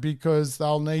return because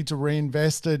they'll need to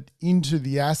reinvest it into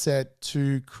the asset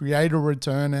to create a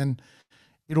return, and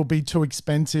it'll be too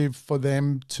expensive for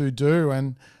them to do.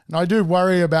 And I do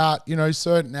worry about,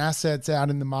 certain assets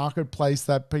out in the marketplace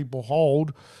that people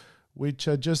hold, which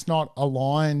are just not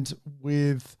aligned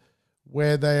with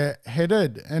where they're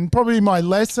headed. And probably my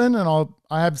lesson, and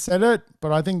I have said it,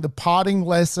 but I think the parting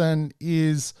lesson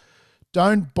is,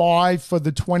 don't buy for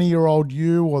the 20-year-old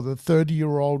you or the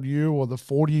 30-year-old you or the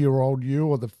 40-year-old you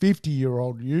or the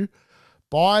 50-year-old you.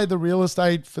 Buy the real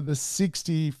estate for the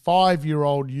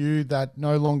 65-year-old you that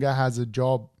no longer has a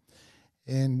job.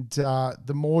 And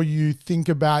the more you think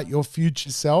about your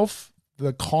future self,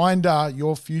 the kinder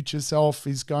your future self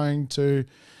is going to,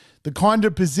 the kind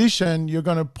of position you're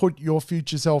going to put your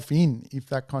future self in, if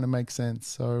that kind of makes sense.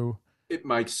 So it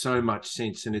makes so much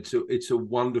sense, and it's a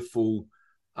wonderful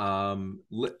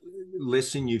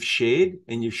lesson you've shared,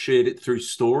 and you've shared it through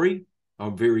story.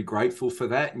 I'm very grateful for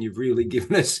that, and you've really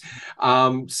given us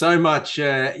so much.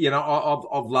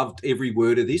 I've loved every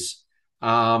word of this.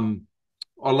 I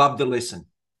love the lesson,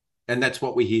 and that's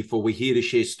what we're here for. We're here to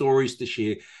share stories,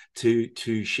 to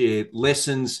share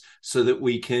lessons, so that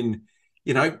we can,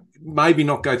 maybe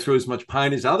not go through as much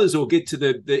pain as others, or get to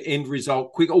the end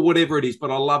result quick, or whatever it is. But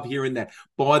I love hearing that.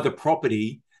 Buy the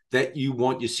property that you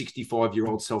want your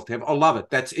 65-year-old self to have. I love it.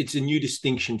 It's a new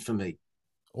distinction for me.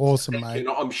 Awesome, mate. And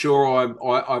I'm sure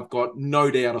I've got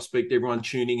no doubt, I speak to everyone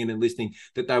tuning in and listening,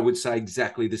 that they would say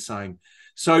exactly the same.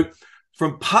 So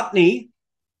from Putney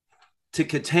to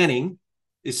Katanning,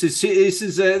 this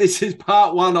is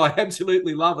part one. I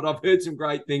absolutely love it. I've heard some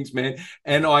great things, man.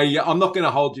 And I'm not going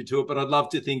to hold you to it, but I'd love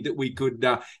to think that we could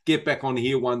get back on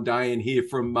here one day and hear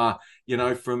from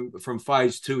from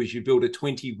phase two, as you build a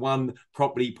 21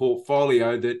 property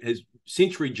portfolio that has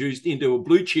since reduced into a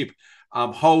blue chip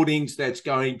holdings that's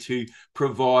going to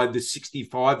provide the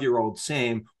 65-year-old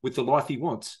Sam with the life he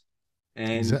wants.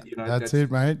 And that's it,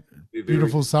 mate.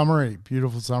 Beautiful summary.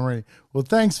 Well,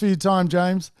 thanks for your time,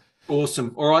 James.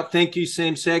 Awesome. All right. Thank you,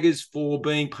 Sam Saggers, for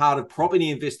being part of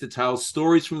Property Investor Tales,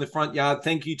 Stories from the Front Yard.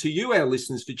 Thank you to you, our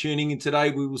listeners, for tuning in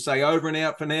today. We will say over and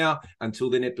out for now.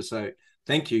 Until the next episode.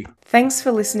 Thank you. Thanks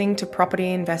for listening to Property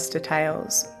Investor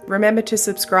Tales. Remember to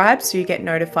subscribe so you get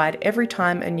notified every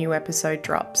time a new episode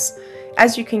drops.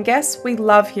 As you can guess, we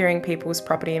love hearing people's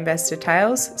property investor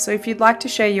tales, so if you'd like to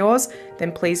share yours,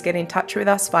 then please get in touch with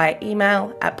us via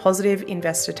email at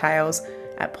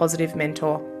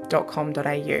positiveinvestortales@positivementor.com.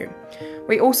 positivementor.com.au.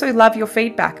 We also love your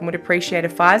feedback and would appreciate a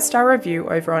 5-star review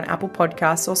over on Apple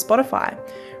Podcasts or Spotify.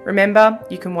 Remember,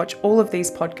 you can watch all of these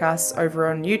podcasts over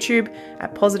on YouTube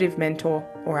at Positive Mentor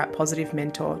or at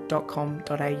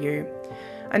positivementor.com.au.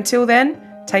 Until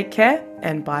then, take care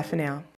and bye for now.